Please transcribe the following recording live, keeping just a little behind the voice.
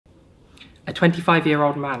A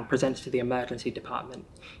 25-year-old man presents to the emergency department.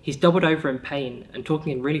 He's doubled over in pain and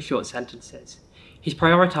talking in really short sentences. He's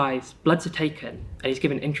prioritised, bloods are taken, and he's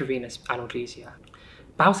given intravenous analgesia.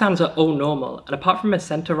 Bowel sounds are all normal, and apart from a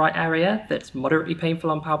centre right area that's moderately painful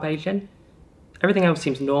on palpation, everything else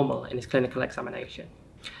seems normal in his clinical examination.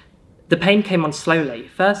 The pain came on slowly,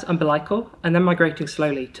 first umbilical, and then migrating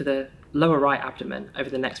slowly to the lower right abdomen over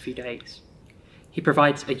the next few days. He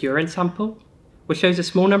provides a urine sample, which shows a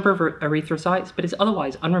small number of erythrocytes, but is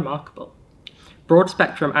otherwise unremarkable.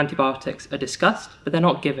 Broad-spectrum antibiotics are discussed, but they're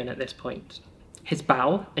not given at this point. His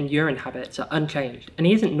bowel and urine habits are unchanged, and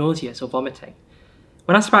he isn't nauseous or vomiting.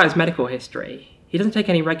 When asked about his medical history, he doesn't take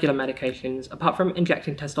any regular medications apart from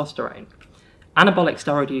injecting testosterone. Anabolic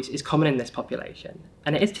steroid use is common in this population,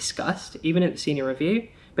 and it is discussed, even in the senior review,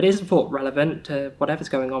 but it isn't thought relevant to whatever's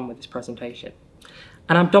going on with his presentation.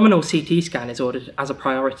 An abdominal CT scan is ordered as a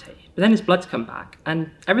priority, but then his bloods come back,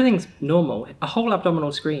 and everything's normal, a whole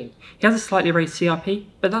abdominal screen. He has a slightly raised CRP,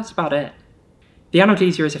 but that's about it. The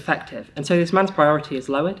analgesia is effective, and so this man's priority is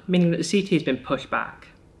lowered, meaning that the CT has been pushed back.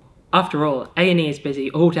 After all, A&E is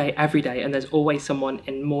busy all day, every day, and there's always someone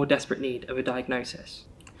in more desperate need of a diagnosis.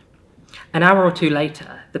 An hour or two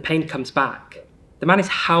later, the pain comes back. The man is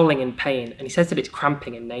howling in pain, and he says that it's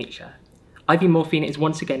cramping in nature. IV morphine is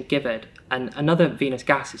once again given, and another venous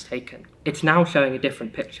gas is taken. It's now showing a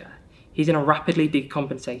different picture. He's in a rapidly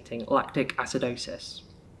decompensating lactic acidosis.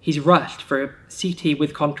 He's rushed for a CT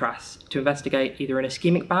with contrast to investigate either an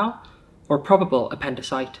ischemic bowel or a probable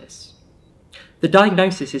appendicitis. The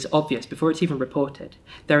diagnosis is obvious before it's even reported.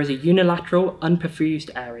 There is a unilateral, unperfused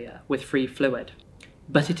area with free fluid.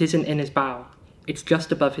 But it isn't in his bowel. It's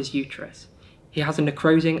just above his uterus. He has a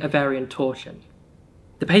necrosing ovarian torsion.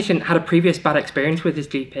 The patient had a previous bad experience with his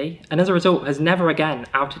GP, and as a result has never again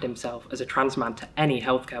outed himself as a trans man to any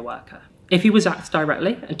healthcare worker. If he was asked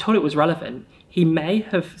directly and told it was relevant, he may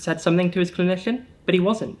have said something to his clinician, but he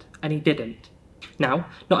wasn't, and he didn't. Now,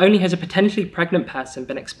 not only has a potentially pregnant person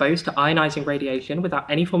been exposed to ionising radiation without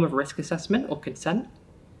any form of risk assessment or consent,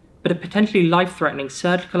 but a potentially life-threatening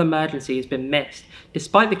surgical emergency has been missed,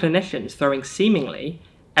 despite the clinicians throwing seemingly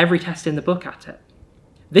every test in the book at it.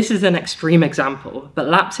 This is an extreme example, but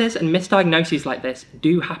lapses and misdiagnoses like this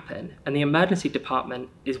do happen, and the emergency department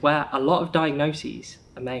is where a lot of diagnoses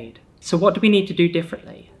are made. So what do we need to do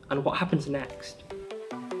differently, and what happens next?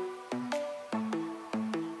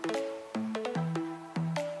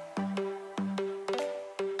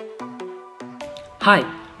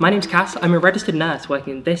 Hi, my name's Cass. I'm a registered nurse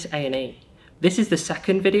working in this A&E. This is the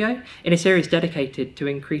second video in a series dedicated to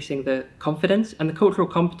increasing the confidence and the cultural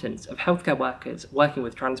competence of healthcare workers working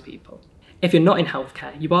with trans people. If you're not in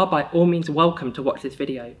healthcare, you are by all means welcome to watch this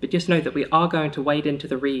video, but just know that we are going to wade into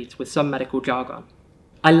the reeds with some medical jargon.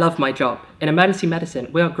 I love my job. In emergency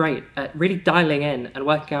medicine, we are great at really dialing in and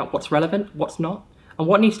working out what's relevant, what's not, and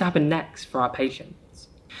what needs to happen next for our patients.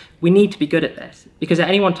 We need to be good at this, because at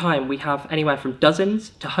any one time we have anywhere from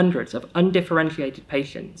dozens to hundreds of undifferentiated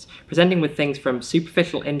patients presenting with things from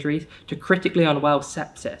superficial injuries to critically unwell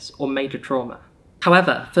sepsis or major trauma.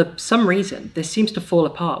 However, for some reason, this seems to fall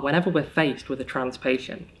apart whenever we're faced with a trans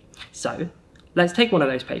patient. So, let's take one of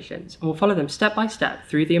those patients and we'll follow them step by step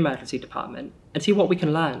through the emergency department and see what we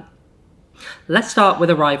can learn. Let's start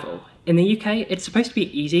with arrival. In the UK, it's supposed to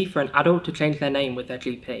be easy for an adult to change their name with their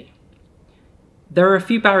GP. There are a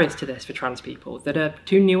few barriers to this for trans people that are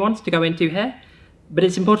too nuanced to go into here, but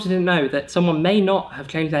it's important to know that someone may not have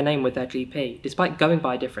changed their name with their GP, despite going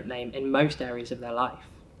by a different name in most areas of their life.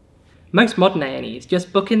 Most modern A&Es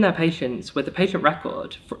just book in their patients with a patient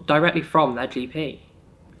record directly from their GP.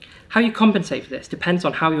 How you compensate for this depends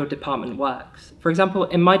on how your department works. For example,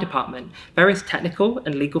 in my department, various technical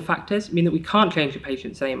and legal factors mean that we can't change a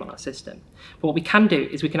patient's name on our system. But what we can do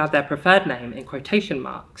is we can add their preferred name in quotation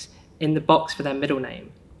marks in the box for their middle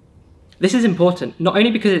name. This is important, not only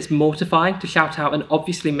because it's mortifying to shout out an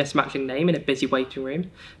obviously mismatching name in a busy waiting room,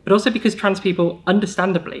 but also because trans people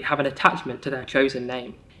understandably have an attachment to their chosen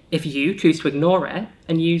name. If you choose to ignore it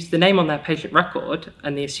and use the name on their patient record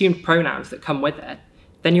and the assumed pronouns that come with it,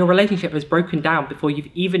 then your relationship has broken down before you've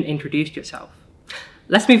even introduced yourself.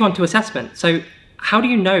 Let's move on to assessment. So, how do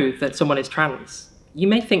you know that someone is trans? You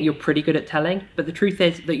may think you're pretty good at telling, but the truth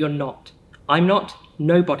is that you're not. I'm not,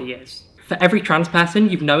 nobody is. For every trans person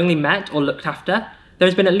you've knowingly met or looked after,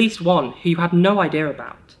 there's been at least one who you had no idea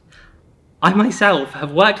about. I myself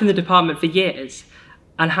have worked in the department for years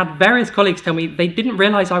and had various colleagues tell me they didn't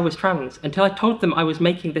realise I was trans until I told them I was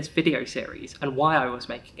making this video series and why I was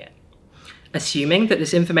making it. Assuming that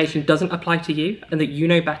this information doesn't apply to you and that you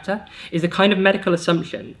know better is the kind of medical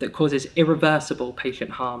assumption that causes irreversible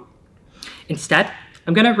patient harm. Instead,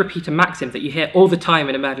 I'm going to repeat a maxim that you hear all the time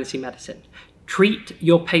in emergency medicine. Treat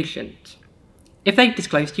your patient. If they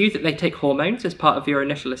disclose to you that they take hormones as part of your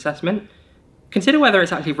initial assessment, consider whether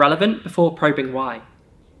it's actually relevant before probing why.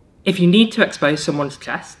 If you need to expose someone's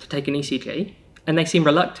chest to take an ECG, and they seem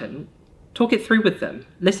reluctant, talk it through with them,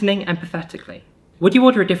 listening empathetically. Would you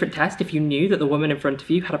order a different test if you knew that the woman in front of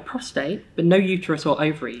you had a prostate but no uterus or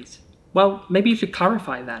ovaries? Well, maybe you should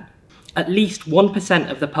clarify then. At least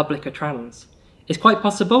 1% of the public are trans. It's quite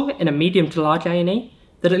possible in a medium to large A&E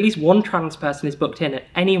that at least one trans person is booked in at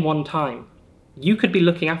any one time. You could be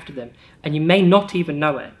looking after them, and you may not even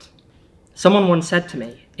know it. Someone once said to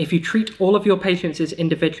me, if you treat all of your patients as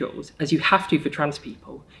individuals, as you have to for trans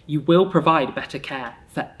people, you will provide better care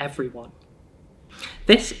for everyone.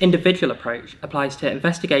 This individual approach applies to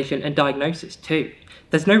investigation and diagnosis too.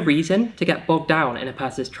 There's no reason to get bogged down in a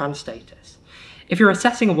person's trans status. If you're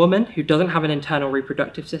assessing a woman who doesn't have an internal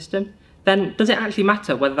reproductive system, then does it actually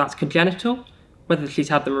matter whether that's congenital, whether she's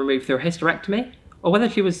had them removed through a hysterectomy, or whether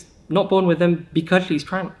she was not born with them because she's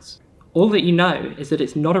trans? All that you know is that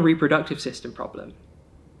it's not a reproductive system problem.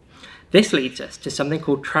 This leads us to something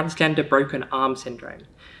called transgender broken arm syndrome.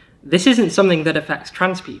 This isn't something that affects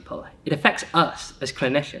trans people, it affects us as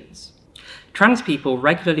clinicians. Trans people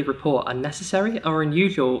regularly report unnecessary or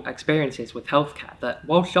unusual experiences with healthcare that,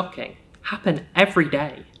 while shocking, happen every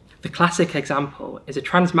day. The classic example is a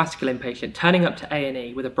transmasculine patient turning up to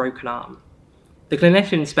A&E with a broken arm. The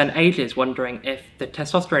clinicians spend ages wondering if the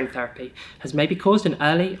testosterone therapy has maybe caused an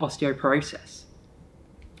early osteoporosis.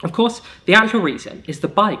 Of course, the actual reason is the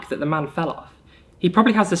bike that the man fell off. He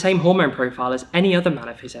probably has the same hormone profile as any other man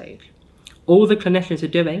of his age. All the clinicians are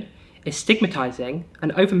doing is stigmatising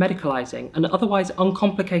and over-medicalising an otherwise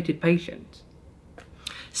uncomplicated patient.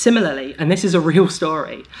 Similarly, and this is a real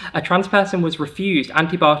story, a trans person was refused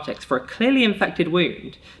antibiotics for a clearly infected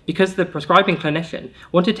wound because the prescribing clinician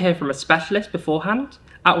wanted to hear from a specialist beforehand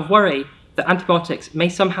out of worry that antibiotics may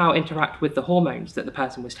somehow interact with the hormones that the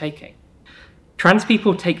person was taking. Trans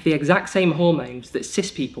people take the exact same hormones that cis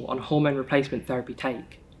people on hormone replacement therapy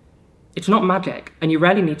take. It's not magic, and you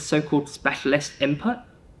rarely need so-called specialist input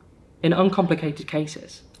in uncomplicated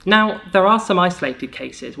cases. Now, there are some isolated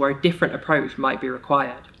cases where a different approach might be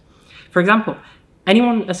required. For example,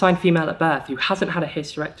 anyone assigned female at birth who hasn't had a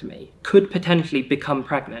hysterectomy could potentially become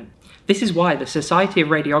pregnant. This is why the Society of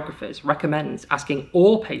Radiographers recommends asking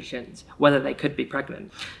all patients whether they could be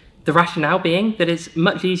pregnant. The rationale being that it's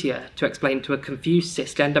much easier to explain to a confused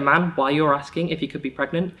cisgender man why you're asking if you could be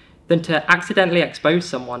pregnant than to accidentally expose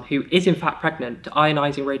someone who is in fact pregnant to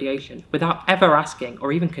ionising radiation without ever asking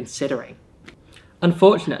or even considering.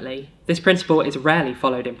 Unfortunately, this principle is rarely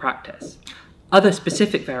followed in practice. Other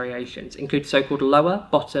specific variations include so-called lower,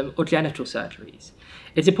 bottom, or genital surgeries.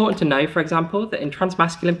 It's important to know, for example, that in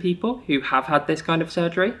transmasculine people who have had this kind of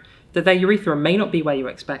surgery, that their urethra may not be where you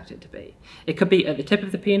expect it to be. It could be at the tip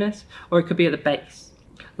of the penis, or it could be at the base.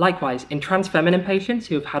 Likewise, in trans feminine patients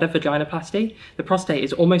who have had a vaginoplasty, the prostate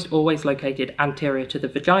is almost always located anterior to the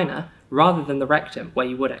vagina, rather than the rectum, where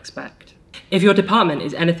you would expect. If your department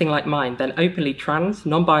is anything like mine, then openly trans,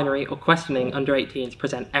 non-binary, or questioning under 18s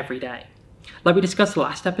present every day. Like we discussed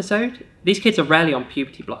last episode, these kids are rarely on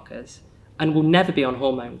puberty blockers, and will never be on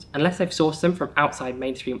hormones unless they've sourced them from outside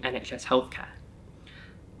mainstream NHS healthcare.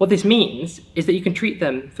 What this means is that you can treat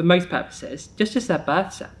them, for most purposes, just as their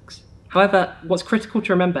birth sex. However, what's critical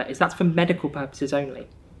to remember is that's for medical purposes only.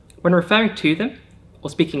 When referring to them, or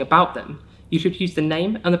speaking about them, you should use the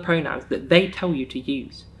name and the pronouns that they tell you to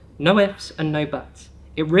use. No ifs and no buts.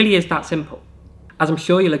 It really is that simple. As I'm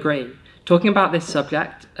sure you'll agree, talking about this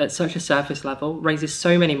subject at such a surface level raises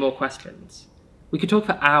so many more questions. We could talk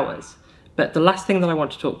for hours, but the last thing that I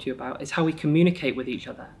want to talk to you about is how we communicate with each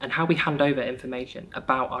other and how we hand over information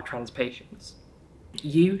about our trans patients.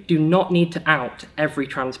 You do not need to out every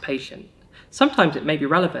trans patient. Sometimes it may be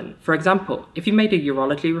relevant. For example, if you made a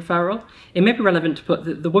urology referral, it may be relevant to put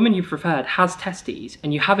that the woman you've referred has testes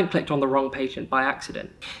and you haven't clicked on the wrong patient by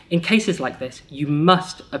accident. In cases like this, you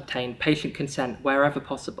must obtain patient consent wherever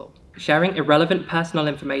possible. Sharing irrelevant personal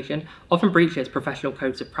information often breaches professional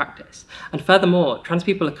codes of practice. And furthermore, trans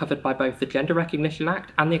people are covered by both the Gender Recognition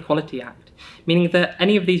Act and the Equality Act, meaning that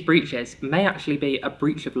any of these breaches may actually be a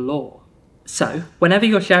breach of law. So, whenever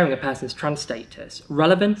you're sharing a person's trans status,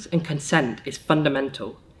 relevance and consent is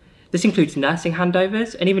fundamental. This includes nursing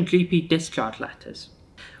handovers and even GP discharge letters.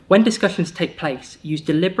 When discussions take place, use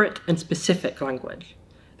deliberate and specific language.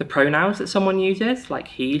 The pronouns that someone uses, like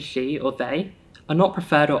he, she, or they, are not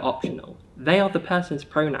preferred or optional. They are the person's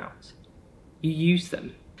pronouns. You use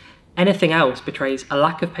them. Anything else betrays a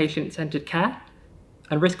lack of patient-centered care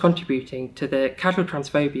and risk contributing to the casual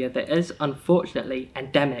transphobia that is unfortunately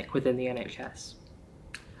endemic within the NHS.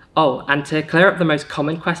 Oh, and to clear up the most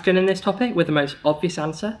common question in this topic with the most obvious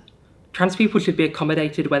answer, trans people should be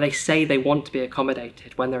accommodated where they say they want to be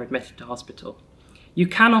accommodated when they're admitted to hospital. You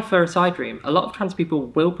can offer a side room. A lot of trans people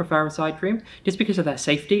will prefer a side room just because of their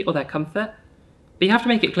safety or their comfort, but you have to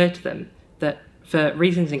make it clear to them that for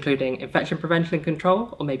reasons including infection prevention and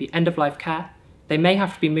control or maybe end-of-life care, they may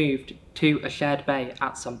have to be moved to a shared bay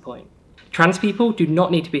at some point. Trans people do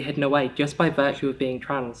not need to be hidden away just by virtue of being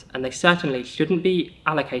trans, and they certainly shouldn't be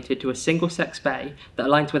allocated to a single-sex bay that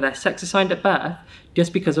aligns with their sex assigned at birth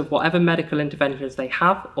just because of whatever medical interventions they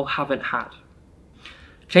have or haven't had.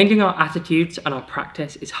 Changing our attitudes and our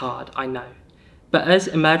practice is hard, I know, but as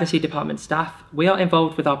emergency department staff, we are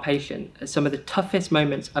involved with our patient at some of the toughest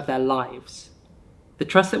moments of their lives. The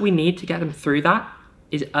trust that we need to get them through that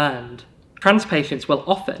is earned. Trans patients will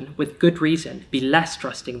often, with good reason, be less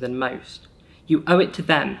trusting than most. You owe it to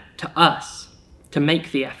them, to us, to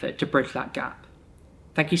make the effort to bridge that gap.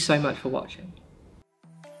 Thank you so much for watching.